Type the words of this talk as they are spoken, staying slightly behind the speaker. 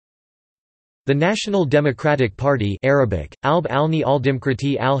The National Democratic Party Arabic, Alb Alni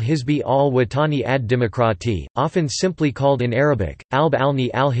al-Dimkrati al-Hizbi al-Watani ad-Demokrati, often simply called in Arabic, Alb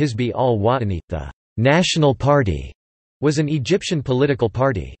Alni al-Hizbi al-Watani, the National Party, was an Egyptian political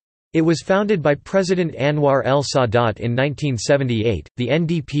party. It was founded by President Anwar el-Sadat in 1978. The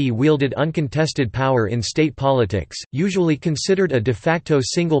NDP wielded uncontested power in state politics, usually considered a de facto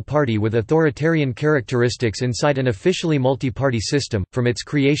single party with authoritarian characteristics inside an officially multi-party system, from its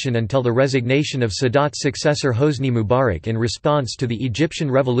creation until the resignation of Sadat's successor Hosni Mubarak in response to the Egyptian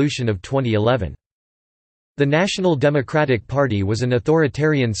Revolution of 2011. The National Democratic Party was an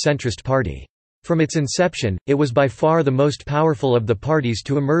authoritarian centrist party. From its inception, it was by far the most powerful of the parties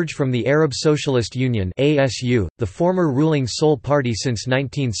to emerge from the Arab Socialist Union (ASU), the former ruling sole party since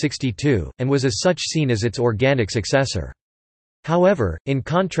 1962, and was as such seen as its organic successor. However, in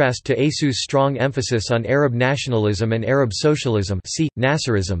contrast to ASU's strong emphasis on Arab nationalism and Arab socialism, see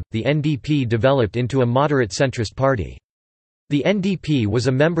Nasserism, the NDP developed into a moderate centrist party. The NDP was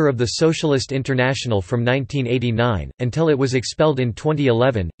a member of the Socialist International from 1989, until it was expelled in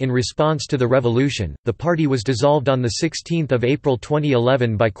 2011. In response to the revolution, the party was dissolved on 16 April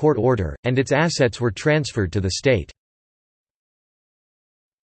 2011 by court order, and its assets were transferred to the state.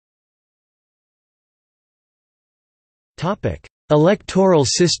 Electoral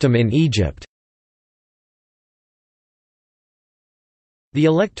system in Egypt. The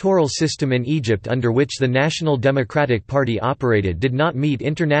electoral system in Egypt under which the National Democratic Party operated did not meet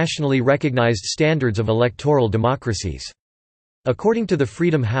internationally recognized standards of electoral democracies. According to the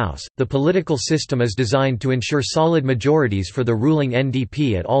Freedom House, the political system is designed to ensure solid majorities for the ruling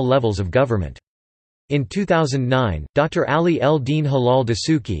NDP at all levels of government. In 2009, Dr. Ali El-Din Halal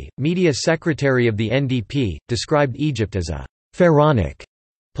Dasuki, media secretary of the NDP, described Egypt as a pharaonic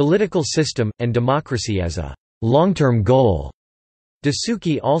political system, and democracy as a long-term goal.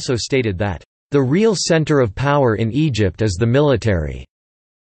 Dasuki also stated that, "The real center of power in Egypt is the military."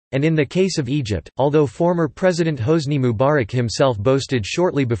 And in the case of Egypt, although former President Hosni Mubarak himself boasted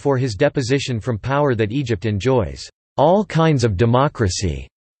shortly before his deposition from power that Egypt enjoys all kinds of democracy,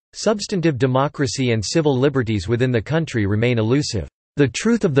 substantive democracy and civil liberties within the country remain elusive. The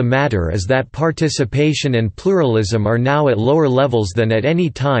truth of the matter is that participation and pluralism are now at lower levels than at any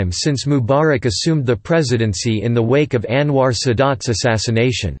time since Mubarak assumed the presidency in the wake of Anwar Sadat's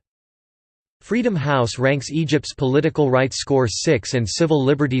assassination. Freedom House ranks Egypt's political rights score 6 and civil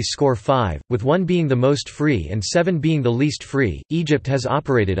liberties score 5, with 1 being the most free and 7 being the least free. Egypt has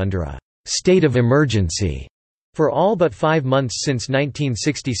operated under a state of emergency for all but 5 months since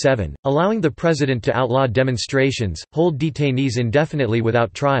 1967, allowing the president to outlaw demonstrations, hold detainees indefinitely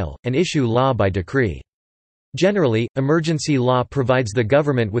without trial, and issue law by decree. Generally, emergency law provides the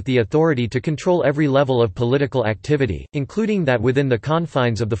government with the authority to control every level of political activity, including that within the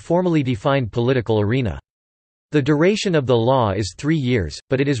confines of the formally defined political arena. The duration of the law is 3 years,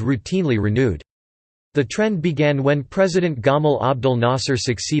 but it is routinely renewed. The trend began when President Gamal Abdel Nasser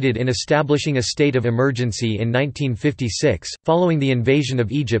succeeded in establishing a state of emergency in 1956, following the invasion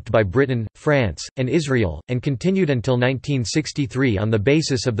of Egypt by Britain, France, and Israel, and continued until 1963 on the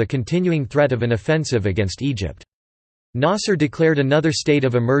basis of the continuing threat of an offensive against Egypt. Nasser declared another state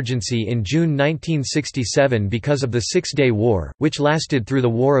of emergency in June 1967 because of the Six-Day War, which lasted through the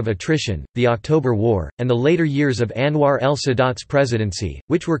War of Attrition, the October War, and the later years of Anwar el-Sadat's presidency,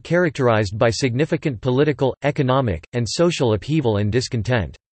 which were characterized by significant political, economic, and social upheaval and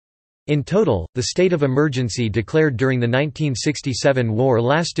discontent. In total, the state of emergency declared during the 1967 war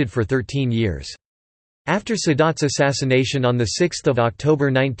lasted for 13 years. After Sadat's assassination on 6 October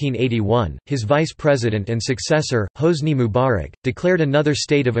 1981, his vice president and successor, Hosni Mubarak, declared another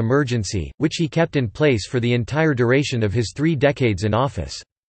state of emergency, which he kept in place for the entire duration of his 3 decades in office.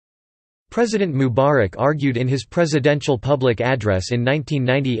 President Mubarak argued in his presidential public address in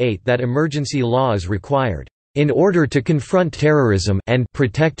 1998 that emergency law is required, "in order to confront terrorism and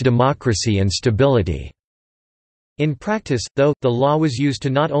protect democracy and stability." In practice, though, the law was used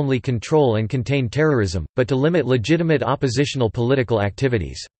to not only control and contain terrorism, but to limit legitimate oppositional political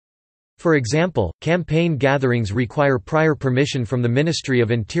activities. For example, campaign gatherings require prior permission from the Ministry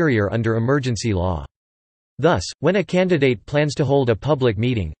of Interior under emergency law. Thus, when a candidate plans to hold a public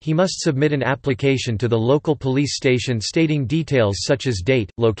meeting, he must submit an application to the local police station stating details such as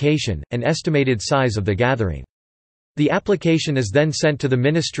date, location, and estimated size of the gathering. The application is then sent to the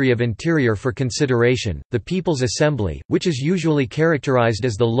Ministry of Interior for consideration. The People's Assembly, which is usually characterized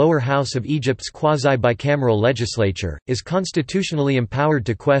as the lower house of Egypt's quasi-bicameral legislature, is constitutionally empowered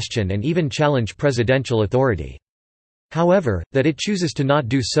to question and even challenge presidential authority. However, that it chooses to not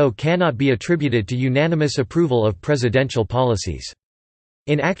do so cannot be attributed to unanimous approval of presidential policies.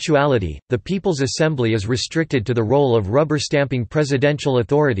 In actuality, the People's Assembly is restricted to the role of rubber-stamping presidential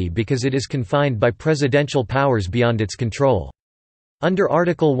authority because it is confined by presidential powers beyond its control. Under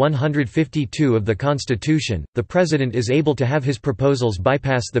Article 152 of the Constitution, the President is able to have his proposals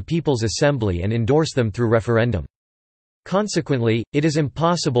bypass the People's Assembly and endorse them through referendum. Consequently, it is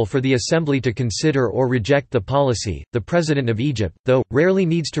impossible for the Assembly to consider or reject the policy. The President of Egypt, though, rarely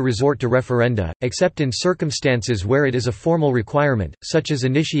needs to resort to referenda, except in circumstances where it is a formal requirement, such as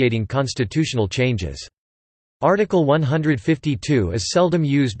initiating constitutional changes. Article 152 is seldom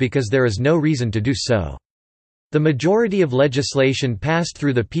used because there is no reason to do so. The majority of legislation passed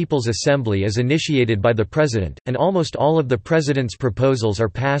through the People's Assembly is initiated by the President, and almost all of the President's proposals are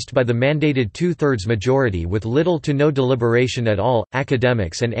passed by the mandated two-thirds majority with little to no deliberation at all.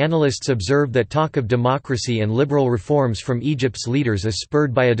 Academics and analysts observe that talk of democracy and liberal reforms from Egypt's leaders is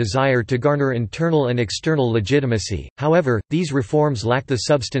spurred by a desire to garner internal and external legitimacy. However, these reforms lack the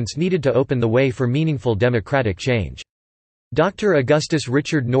substance needed to open the way for meaningful democratic change. Dr. Augustus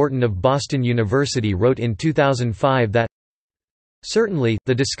Richard Norton of Boston University wrote in 2005 that, "Certainly,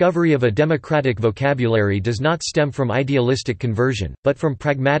 the discovery of a democratic vocabulary does not stem from idealistic conversion, but from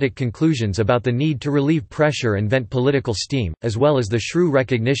pragmatic conclusions about the need to relieve pressure and vent political steam, as well as the shrew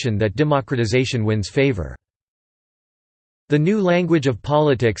recognition that democratization wins favor." The new language of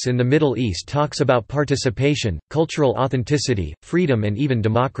politics in the Middle East talks about participation, cultural authenticity, freedom and even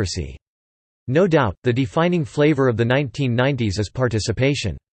democracy. No doubt, the defining flavor of the 1990s is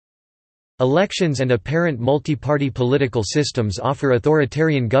participation. Elections and apparent multi-party political systems offer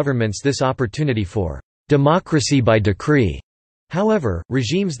authoritarian governments this opportunity for democracy by decree. However,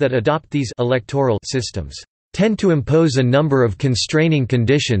 regimes that adopt these electoral systems tend to impose a number of constraining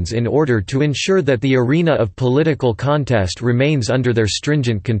conditions in order to ensure that the arena of political contest remains under their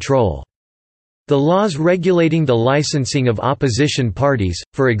stringent control. The laws regulating the licensing of opposition parties,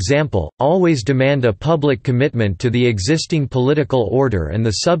 for example, always demand a public commitment to the existing political order and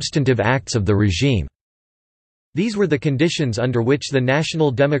the substantive acts of the regime. These were the conditions under which the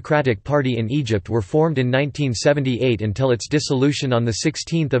National Democratic Party in Egypt were formed in 1978 until its dissolution on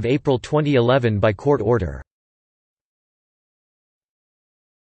 16 April 2011 by court order.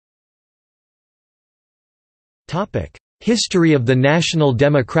 History of the National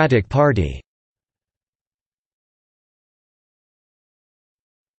Democratic Party.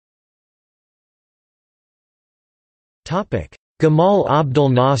 Gamal Abdel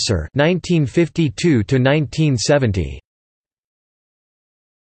Nasser (1952–1970).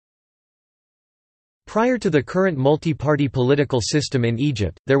 Prior to the current multi-party political system in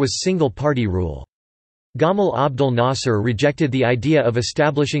Egypt, there was single-party rule. Gamal Abdel Nasser rejected the idea of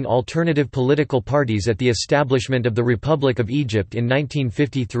establishing alternative political parties at the establishment of the Republic of Egypt in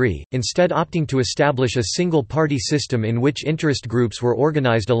 1953, instead opting to establish a single-party system in which interest groups were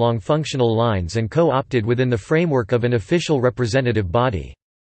organized along functional lines and co-opted within the framework of an official representative body.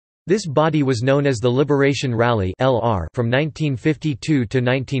 This body was known as the Liberation Rally (LR) from 1952 to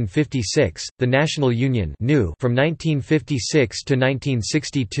 1956, the National Union (NU) from 1956 to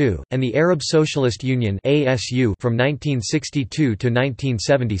 1962, and the Arab Socialist Union (ASU) from 1962 to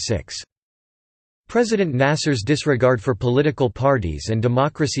 1976. President Nasser's disregard for political parties and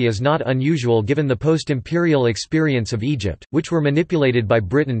democracy is not unusual given the post-imperial experience of Egypt, which were manipulated by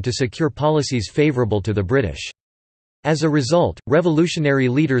Britain to secure policies favorable to the British. As a result, revolutionary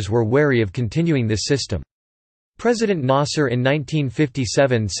leaders were wary of continuing this system. President Nasser in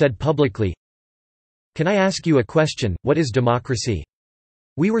 1957 said publicly, "Can I ask you a question, what is democracy?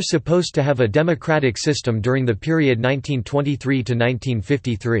 We were supposed to have a democratic system during the period 1923 to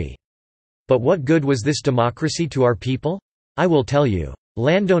 1953. But what good was this democracy to our people? I will tell you.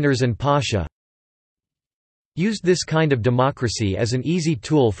 Landowners and Pasha used this kind of democracy as an easy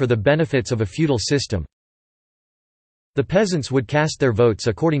tool for the benefits of a feudal system. The peasants would cast their votes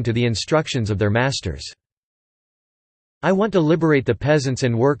according to the instructions of their masters. I want to liberate the peasants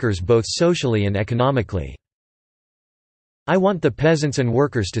and workers both socially and economically. I want the peasants and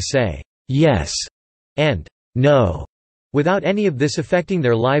workers to say, 'yes' and 'no' without any of this affecting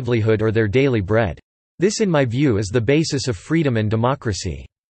their livelihood or their daily bread. This in my view is the basis of freedom and democracy.'"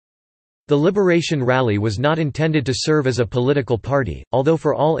 The Liberation Rally was not intended to serve as a political party, although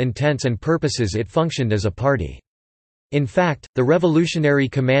for all intents and purposes it functioned as a party. In fact, the Revolutionary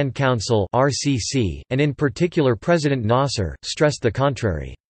Command Council (RCC), and in particular President Nasser, stressed the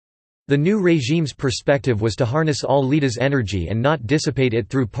contrary. The new regime's perspective was to harness all leaders' energy and not dissipate it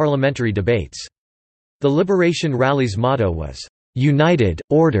through parliamentary debates. The Liberation Rally's motto was, "United,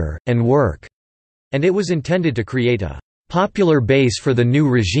 Order, and Work", and it was intended to create a popular base for the new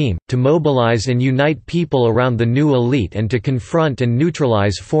regime, to mobilize and unite people around the new elite and to confront and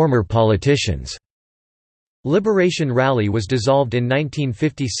neutralize former politicians." Liberation Rally was dissolved in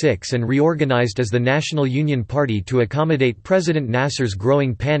 1956 and reorganized as the National Union Party to accommodate President Nasser's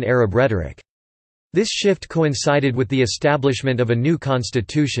growing pan-Arab rhetoric. This shift coincided with the establishment of a new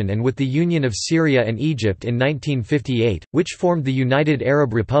constitution and with the union of Syria and Egypt in 1958, which formed the United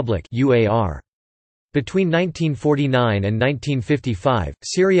Arab Republic (UAR). Between 1949 and 1955,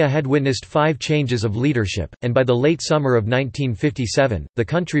 Syria had witnessed 5 changes of leadership, and by the late summer of 1957, the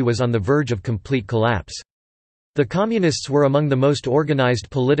country was on the verge of complete collapse. The Communists were among the most organized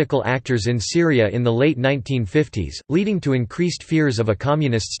political actors in Syria in the late 1950s, leading to increased fears of a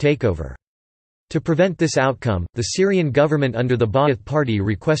communists' takeover. To prevent this outcome, the Syrian government under the Ba'ath Party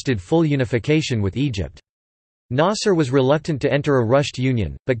requested full unification with Egypt. Nasser was reluctant to enter a rushed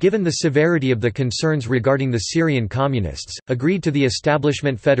union, but given the severity of the concerns regarding the Syrian communists, agreed to the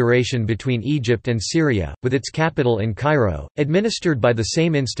establishment federation between Egypt and Syria, with its capital in Cairo, administered by the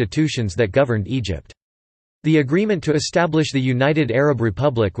same institutions that governed Egypt. The agreement to establish the United Arab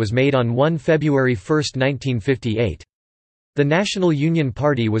Republic was made on 1 February 1, 1958. The National Union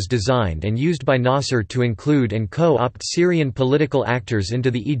Party was designed and used by Nasser to include and co-opt Syrian political actors into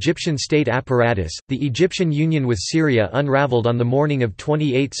the Egyptian state apparatus. The Egyptian union with Syria unraveled on the morning of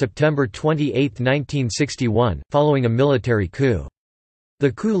 28 September 28, 1961, following a military coup.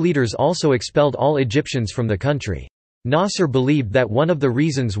 The coup leaders also expelled all Egyptians from the country. Nasser believed that one of the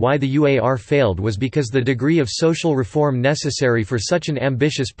reasons why the UAR failed was because the degree of social reform necessary for such an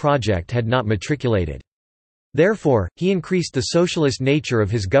ambitious project had not matriculated. Therefore, he increased the socialist nature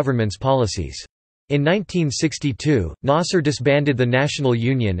of his government's policies. In 1962, Nasser disbanded the National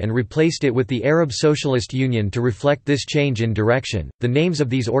Union and replaced it with the Arab Socialist Union to reflect this change in direction. The names of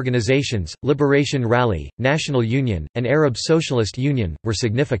these organizations, Liberation Rally, National Union, and Arab Socialist Union, were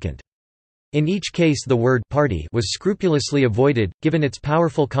significant. In each case the word «party» was scrupulously avoided, given its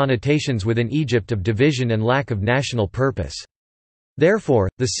powerful connotations within Egypt of division and lack of national purpose. Therefore,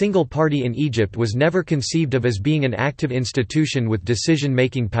 the single party in Egypt was never conceived of as being an active institution with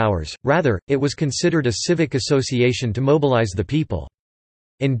decision-making powers, rather, it was considered a civic association to mobilize the people.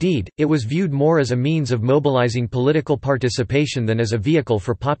 Indeed, it was viewed more as a means of mobilizing political participation than as a vehicle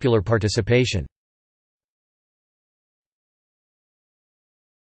for popular participation.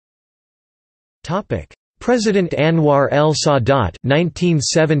 President Anwar el-Sadat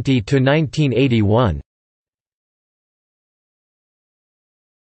 (1970–1981).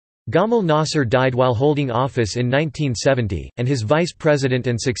 Gamal Nasser died while holding office in 1970, and his vice president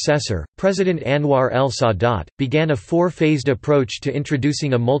and successor, President Anwar el-Sadat, began a 4-phased approach to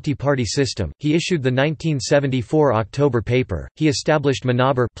introducing a multi-party system. He issued the 1974 October paper, he established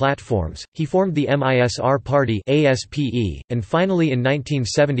Manaber platforms, he formed the Misr Party (ASPE), and finally in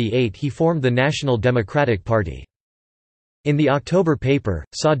 1978 he formed the National Democratic Party. In the October paper,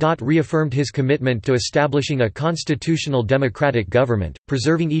 Sadat reaffirmed his commitment to establishing a constitutional democratic government,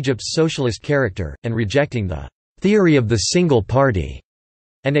 preserving Egypt's socialist character, and rejecting the theory of the single party,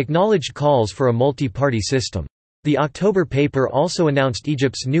 and acknowledged calls for a multi-party system. The October paper also announced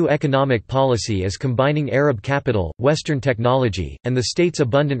Egypt's new economic policy as combining Arab capital, Western technology, and the state's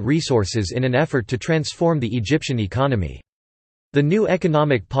abundant resources in an effort to transform the Egyptian economy. The new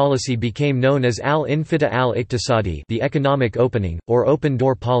economic policy became known as al-Infita al-Iqtisadi, the economic opening, or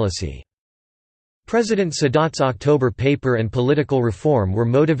open-door policy. President Sadat's October paper and political reform were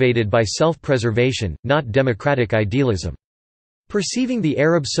motivated by self-preservation, not democratic idealism. Perceiving the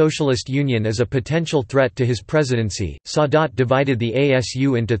Arab Socialist Union as a potential threat to his presidency, Sadat divided the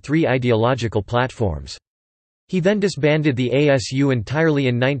ASU into 3 ideological platforms. He then disbanded the ASU entirely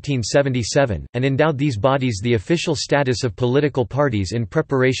in 1977, and endowed these bodies the official status of political parties in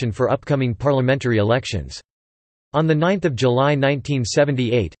preparation for upcoming parliamentary elections. On 9 July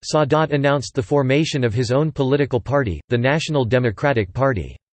 1978, Sadat announced the formation of his own political party, the National Democratic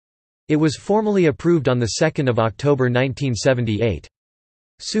Party. It was formally approved on 2 October 1978.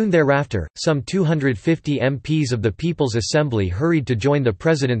 Soon thereafter, some 250 MPs of the People's Assembly hurried to join the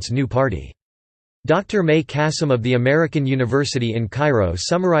president's new party. Dr. May Qasim of the American University in Cairo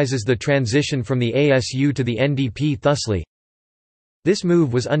summarizes the transition from the ASU to the NDP thusly: this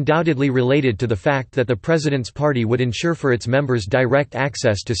move was undoubtedly related to the fact that the president's party would ensure for its members direct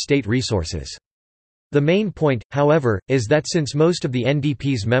access to state resources. The main point, however, is that since most of the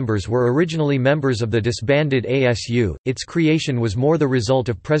NDP's members were originally members of the disbanded ASU, its creation was more the result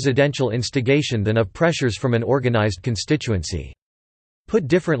of presidential instigation than of pressures from an organized constituency. Put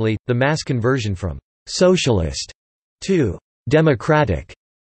differently, the mass conversion from «socialist» to «democratic»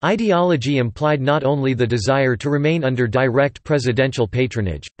 Ideology implied not only the desire to remain under direct presidential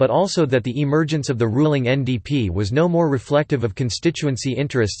patronage, but also that the emergence of the ruling NDP was no more reflective of constituency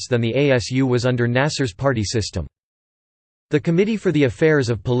interests than the ASU was under Nasser's party system. The Committee for the Affairs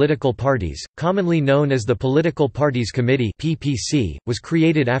of Political Parties, commonly known as the Political Parties Committee, was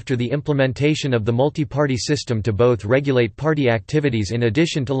created after the implementation of the multi-party system to both regulate party activities in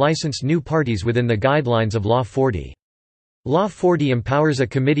addition to license new parties within the guidelines of Law 40. Law 40 empowers a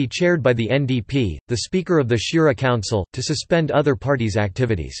committee chaired by the NDP, the Speaker of the Shura Council, to suspend other parties'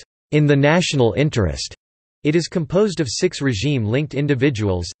 activities in the national interest. It is composed of 6 regime-linked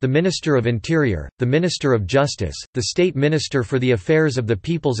individuals, the Minister of Interior, the Minister of Justice, the State Minister for the Affairs of the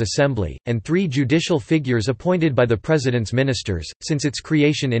People's Assembly, and 3 judicial figures appointed by the President's ministers. Since its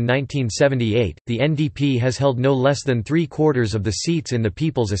creation in 1978, the NDP has held no less than 3/4 of the seats in the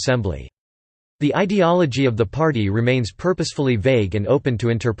People's Assembly. The ideology of the party remains purposefully vague and open to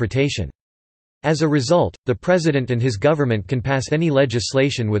interpretation. As a result, the President and his government can pass any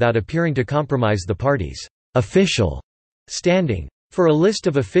legislation without appearing to compromise the party's official standing. For a list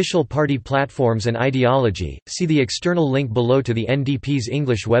of official party platforms and ideology, see the external link below to the NDP's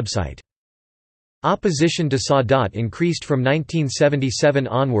English website. Opposition to Sadat increased from 1977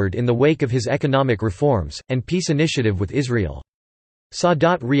 onward in the wake of his economic reforms, and peace initiative with Israel.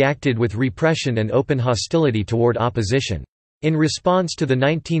 Sadat reacted with repression and open hostility toward opposition. In response to the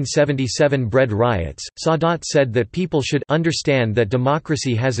 1977 bread riots, Sadat said that people should understand that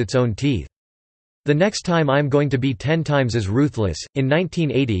democracy has its own teeth. The next time I'm going to be 10 times as ruthless. In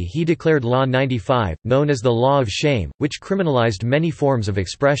 1980 he declared Law 95, known as the Law of Shame, which criminalized many forms of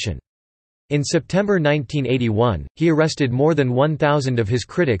expression. In September 1981, he arrested more than 1,000 of his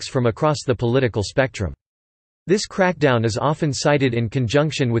critics from across the political spectrum. This crackdown is often cited in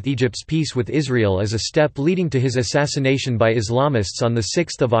conjunction with Egypt's peace with Israel as a step leading to his assassination by Islamists on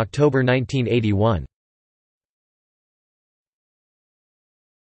 6 October 1981.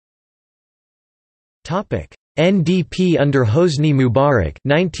 NDP under Hosni Mubarak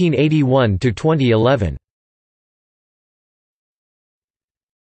 1981 to 2011.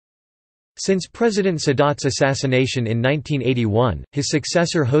 Since President Sadat's assassination in 1981, his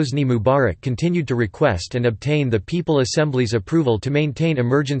successor Hosni Mubarak continued to request and obtain the People Assembly's approval to maintain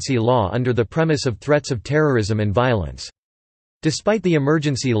emergency law under the premise of threats of terrorism and violence. Despite the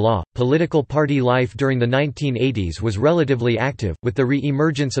emergency law, political party life during the 1980s was relatively active, with the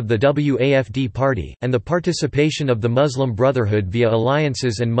re-emergence of the WAFD party, and the participation of the Muslim Brotherhood via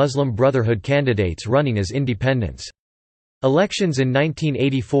alliances and Muslim Brotherhood candidates running as independents. Elections in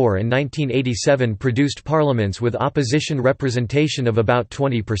 1984 and 1987 produced parliaments with opposition representation of about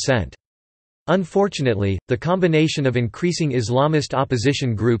 20%. Unfortunately, the combination of increasing Islamist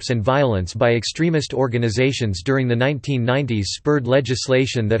opposition groups and violence by extremist organizations during the 1990s spurred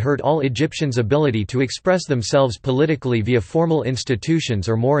legislation that hurt all Egyptians' ability to express themselves politically via formal institutions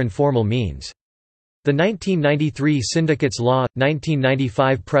or more informal means. The 1993 Syndicates Law,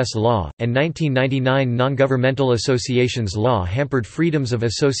 1995 Press Law, and 1999 Non-Governmental Associations Law hampered freedoms of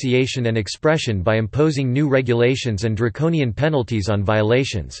association and expression by imposing new regulations and draconian penalties on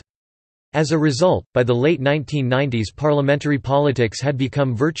violations. As a result, by the late 1990s parliamentary politics had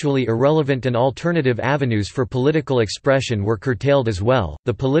become virtually irrelevant and alternative avenues for political expression were curtailed as well.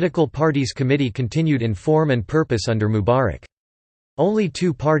 The Political Parties Committee continued in form and purpose under Mubarak. Only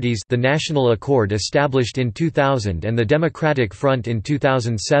 2 parties, the National Accord established in 2000 and the Democratic Front in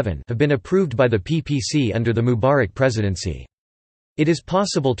 2007, have been approved by the PPC under the Mubarak presidency. It is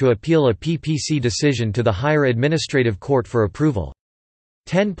possible to appeal a PPC decision to the higher administrative court for approval.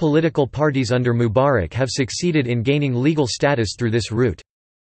 10 political parties under Mubarak have succeeded in gaining legal status through this route.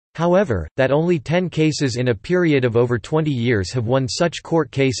 However, that only 10 cases in a period of over 20 years have won such court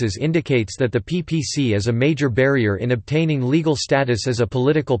cases indicates that the PPC is a major barrier in obtaining legal status as a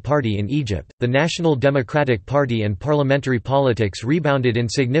political party in Egypt. The National Democratic Party and parliamentary politics rebounded in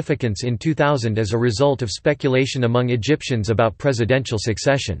significance in 2000 as a result of speculation among Egyptians about presidential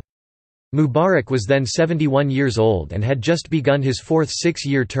succession. Mubarak was then 71 years old and had just begun his 4th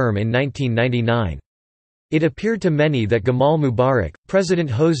 6-year term in 1999. It appeared to many that Gamal Mubarak, President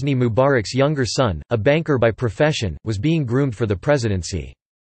Hosni Mubarak's younger son, a banker by profession, was being groomed for the presidency.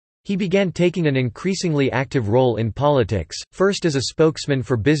 He began taking an increasingly active role in politics, first as a spokesman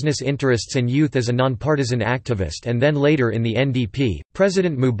for business interests and youth as a nonpartisan activist and then later in the NDP.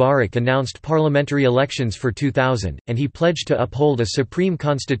 President Mubarak announced parliamentary elections for 2000, and he pledged to uphold a Supreme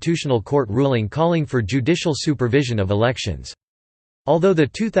Constitutional Court ruling calling for judicial supervision of elections. Although the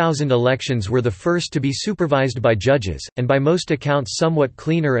 2000 elections were the first to be supervised by judges, and by most accounts somewhat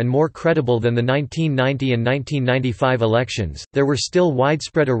cleaner and more credible than the 1990 and 1995 elections, there were still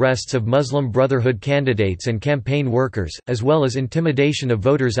widespread arrests of Muslim Brotherhood candidates and campaign workers, as well as intimidation of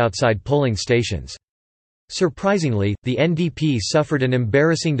voters outside polling stations. Surprisingly, the NDP suffered an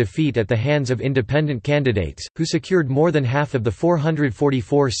embarrassing defeat at the hands of independent candidates, who secured more than half of the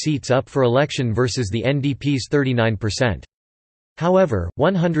 444 seats up for election versus the NDP's 39%. However,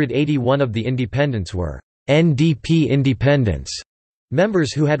 181 of the independents were NDP independents,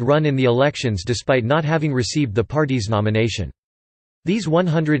 members who had run in the elections despite not having received the party's nomination. These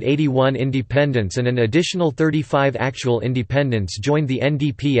 181 independents and an additional 35 actual independents joined the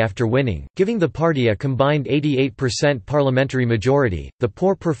NDP after winning, giving the party a combined 88% parliamentary majority. The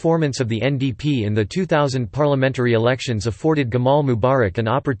poor performance of the NDP in the 2000 parliamentary elections afforded Gamal Mubarak an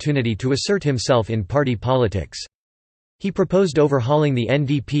opportunity to assert himself in party politics. He proposed overhauling the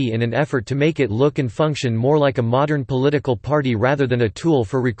NDP in an effort to make it look and function more like a modern political party rather than a tool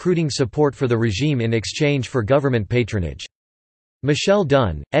for recruiting support for the regime in exchange for government patronage. Michelle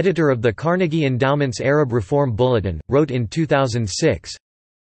Dunn, editor of the Carnegie Endowment's Arab Reform Bulletin, wrote in 2006,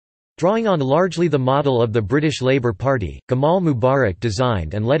 "Drawing on largely the model of the British Labour Party, Gamal Mubarak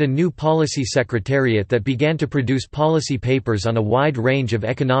designed and led a new policy secretariat that began to produce policy papers on a wide range of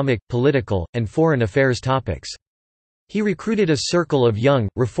economic, political, and foreign affairs topics. He recruited a circle of young,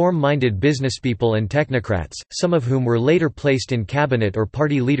 reform-minded businesspeople and technocrats, some of whom were later placed in cabinet or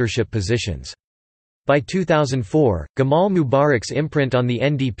party leadership positions. By 2004, Gamal Mubarak's imprint on the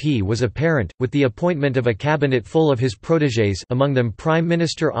NDP was apparent, with the appointment of a cabinet full of his protégés, among them Prime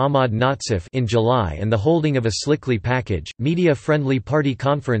Minister Ahmad Natsif, in July, and the holding of a slickly packaged, media-friendly party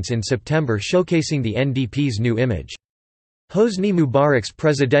conference in September showcasing the NDP's new image. Hosni Mubarak's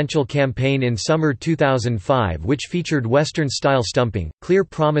presidential campaign in summer 2005, which featured Western-style stumping, clear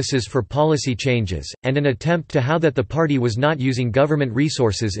promises for policy changes, and an attempt to how that the party was not using government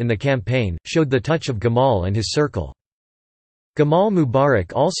resources in the campaign, showed the touch of Gamal and his circle. Gamal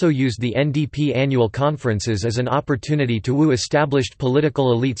Mubarak also used the NDP annual conferences as an opportunity to woo established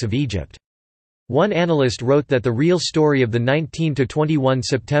political elites of Egypt. One analyst wrote that the real story of the 19–21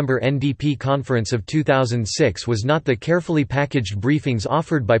 September NDP conference of 2006 was not the carefully packaged briefings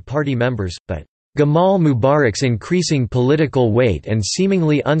offered by party members, but Gamal Mubarak's increasing political weight and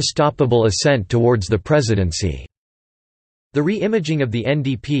seemingly unstoppable ascent towards the presidency. The re-imaging of the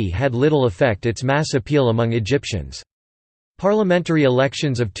NDP had little effect its mass appeal among Egyptians. Parliamentary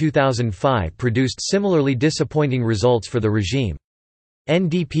elections of 2005 produced similarly disappointing results for the regime.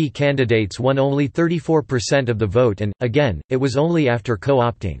 NDP candidates won only 34% of the vote and, again, it was only after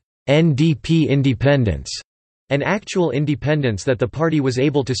co-opting NDP independents and actual independents that the party was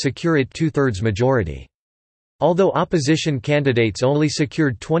able to secure its two-thirds majority. Although opposition candidates only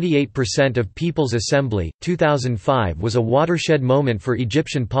secured 28% of People's Assembly, 2005 was a watershed moment for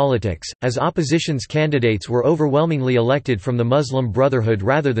Egyptian politics, as opposition's candidates were overwhelmingly elected from the Muslim Brotherhood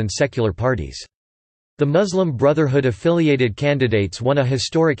rather than secular parties. The Muslim Brotherhood-affiliated candidates won a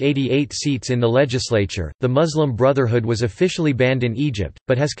historic 88 seats in the legislature. The Muslim Brotherhood was officially banned in Egypt,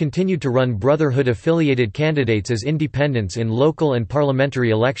 but has continued to run Brotherhood-affiliated candidates as independents in local and parliamentary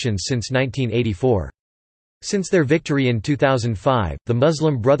elections since 1984. Since their victory in 2005, the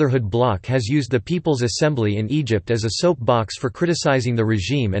Muslim Brotherhood bloc has used the People's Assembly in Egypt as a soapbox for criticizing the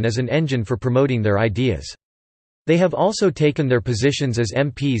regime and as an engine for promoting their ideas. They have also taken their positions as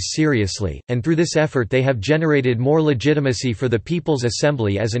MPs seriously, and through this effort they have generated more legitimacy for the People's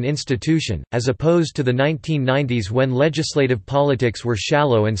Assembly as an institution, as opposed to the 1990s when legislative politics were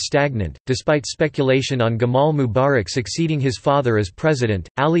shallow and stagnant. Despite speculation on Gamal Mubarak succeeding his father as president,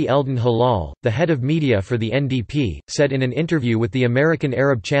 Ali Eldon Halal, the head of media for the NDP, said in an interview with the American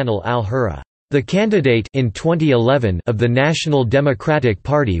Arab channel Al Hurra, "The candidate in 2011 of the National Democratic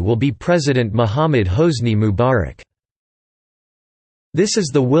Party will be President Mohamed Hosni Mubarak. This is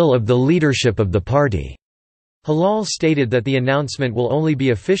the will of the leadership of the party." Halal stated that the announcement will only be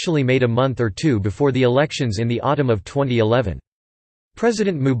officially made a month or two before the elections in the autumn of 2011.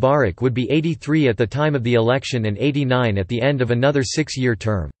 President Mubarak would be 83 at the time of the election and 89 at the end of another six-year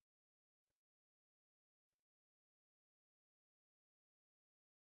term.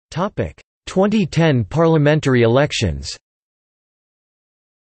 2010 parliamentary elections.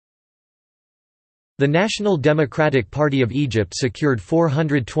 The National Democratic Party of Egypt secured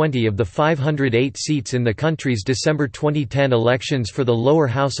 420 of the 508 seats in the country's December 2010 elections for the lower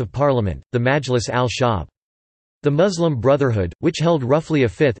house of parliament, the Majlis al-Shab. The Muslim Brotherhood, which held roughly a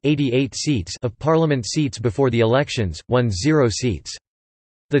fifth 88 seats of parliament seats before the elections, won 0 seats.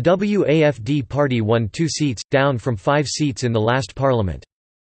 The WAFD party won 2 seats, down from 5 seats in the last parliament.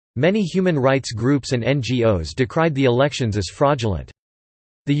 Many human rights groups and NGOs decried the elections as fraudulent.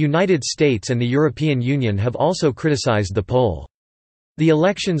 The United States and the European Union have also criticized the poll. The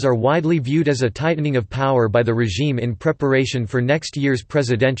elections are widely viewed as a tightening of power by the regime in preparation for next year's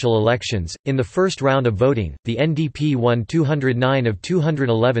presidential elections. In the first round of voting, the NDP won 209 of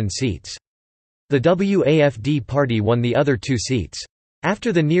 211 seats. The WAFD party won the other 2 seats.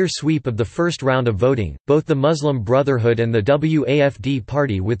 After the near sweep of the first round of voting, both the Muslim Brotherhood and the WAFD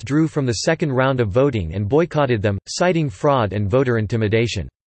party withdrew from the second round of voting and boycotted them, citing fraud and voter intimidation.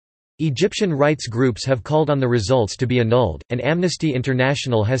 Egyptian rights groups have called on the results to be annulled, and Amnesty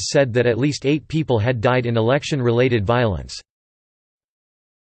International has said that at least 8 people had died in election-related violence.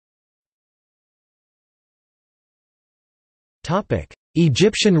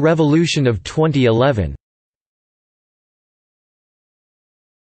 Egyptian Revolution of 2011.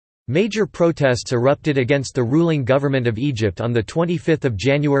 Major protests erupted against the ruling government of Egypt on 25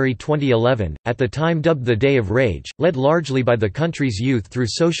 January 2011, at the time dubbed the Day of Rage, led largely by the country's youth through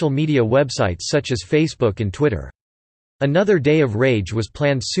social media websites such as Facebook and Twitter. Another Day of Rage was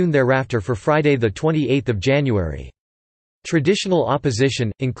planned soon thereafter for Friday 28 January. Traditional opposition,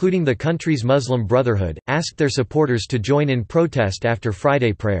 including the country's Muslim Brotherhood, asked their supporters to join in protest after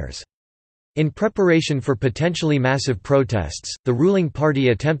Friday prayers. In preparation for potentially massive protests, the ruling party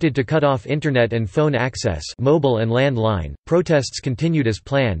attempted to cut off internet and phone access, mobile and landline. Protests continued as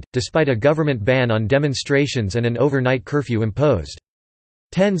planned, despite a government ban on demonstrations and an overnight curfew imposed.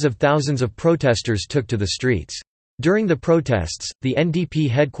 Tens of thousands of protesters took to the streets. During the protests, the NDP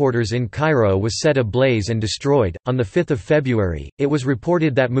headquarters in Cairo was set ablaze and destroyed. On 5 February, it was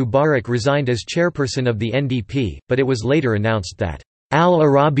reported that Mubarak resigned as chairperson of the NDP, but it was later announced that Al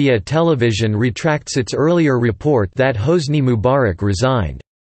Arabiya Television retracts its earlier report that Hosni Mubarak resigned.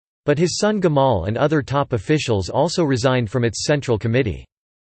 But his son Gamal and other top officials also resigned from its central committee.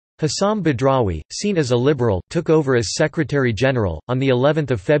 Hassam Badrawi, seen as a liberal, took over as Secretary-General, on the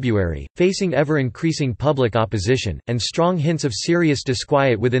 11th of February, facing ever-increasing public opposition, and strong hints of serious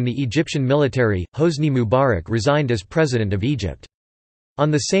disquiet within the Egyptian military. Hosni Mubarak resigned as President of Egypt. On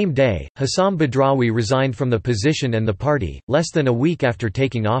the same day, Hassam Badrawi resigned from the position and the party, less than a week after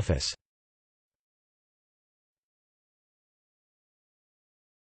taking office.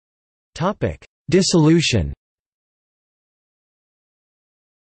 Dissolution.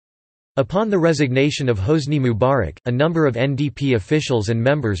 Upon the resignation of Hosni Mubarak, a number of NDP officials and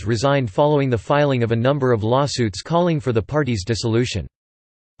members resigned following the filing of a number of lawsuits calling for the party's dissolution.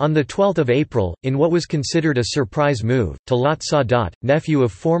 On 12 April, in what was considered a surprise move, Talat Sadat, nephew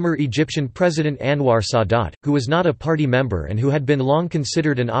of former Egyptian President Anwar Sadat, who was not a party member and who had been long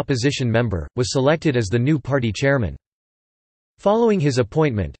considered an opposition member, was selected as the new party chairman. Following his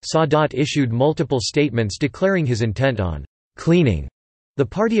appointment, Sadat issued multiple statements declaring his intent on «cleaning» the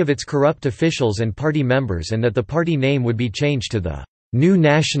party of its corrupt officials and party members and that the party name would be changed to the «New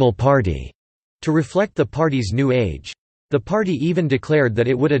National Party» to reflect the party's new age. The party even declared that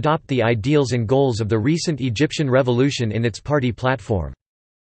it would adopt the ideals and goals of the recent Egyptian revolution in its party platform.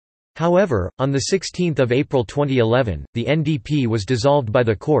 However, on 16 April 2011, the NDP was dissolved by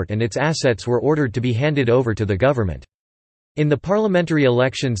the court and its assets were ordered to be handed over to the government. In the parliamentary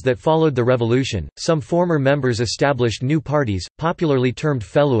elections that followed the revolution, some former members established new parties, popularly termed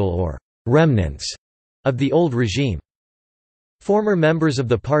Felul or remnants of the old regime. Former members of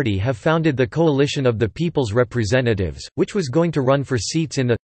the party have founded the Coalition of the People's Representatives, which was going to run for seats in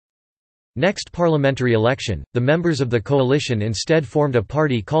the next parliamentary election. The members of the coalition instead formed a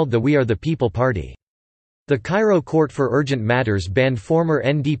party called the We Are the People Party. The Cairo Court for Urgent Matters banned former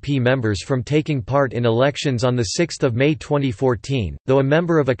NDP members from taking part in elections on 6 May 2014, though a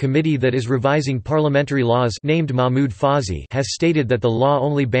member of a committee that is revising parliamentary laws named Mahmoud Fawzi has stated that the law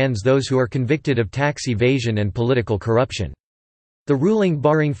only bans those who are convicted of tax evasion and political corruption. The ruling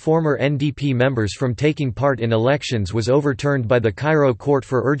barring former NDP members from taking part in elections was overturned by the Cairo Court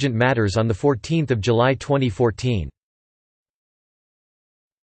for Urgent Matters on 14 July 2014.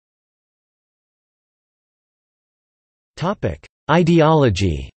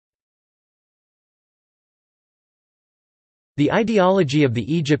 Ideology. The ideology of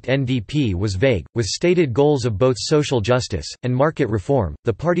the Egypt NDP was vague, with stated goals of both social justice and market reform.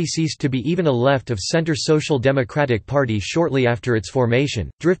 The party ceased to be even a left of center social democratic party shortly after its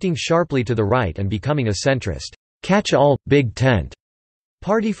formation, drifting sharply to the right and becoming a centrist, catch-all, big tent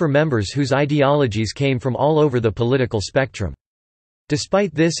party for members whose ideologies came from all over the political spectrum.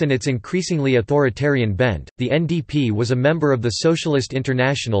 Despite this and its increasingly authoritarian bent, the NDP was a member of the Socialist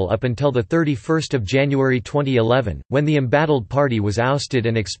International up until 31 January 2011, when the embattled party was ousted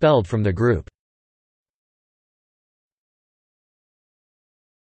and expelled from the group.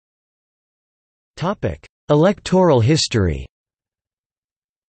 Electoral history.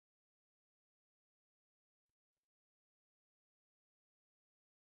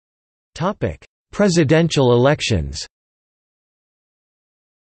 Presidential elections.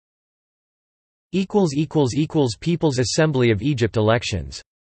 People's Assembly of Egypt elections.